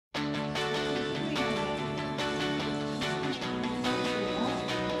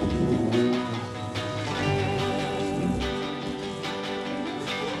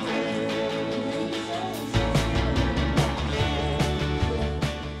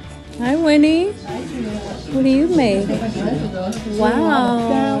Hi, Winnie. What do you make?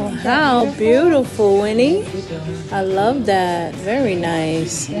 Wow, how beautiful, Winnie. I love that. Very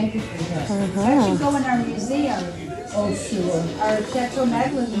nice. That should go in our museum. Oh, sure. Our Chateau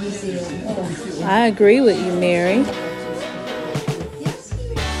Madeleine museum. Oh, sure. I agree with you, Mary.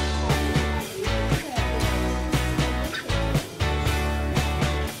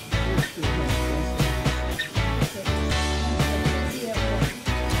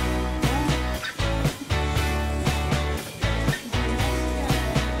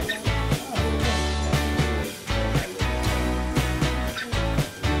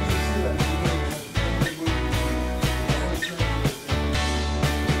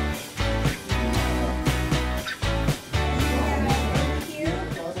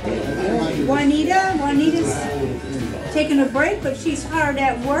 Juanita's taking a break, but she's hard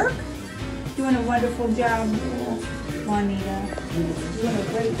at work. Doing a wonderful job, Juanita. Doing a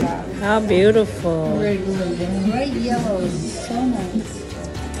great job. How beautiful. Bright yellow is so nice.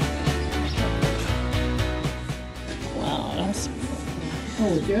 Wow, that's...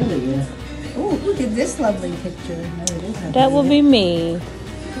 Oh, it's early, oh, look at this lovely picture. No, it isn't. That will be me.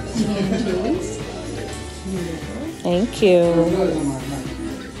 Thank you.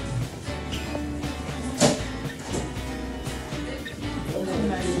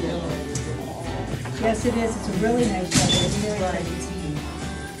 Yes, it is. It's a really nice color. It's very pretty.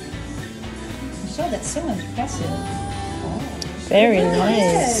 Michelle, that's so impressive. Very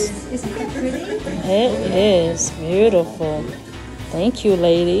nice. Isn't that pretty? It is beautiful. Thank you,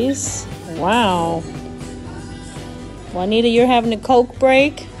 ladies. Wow. Juanita, you're having a Coke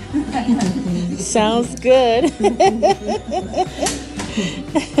break? Sounds good.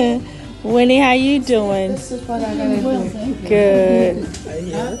 Winnie, how you doing? This is what I gotta do. Good.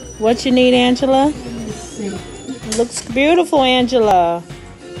 What you need, Angela? Let's see. Looks beautiful, Angela.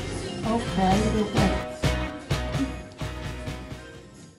 Okay.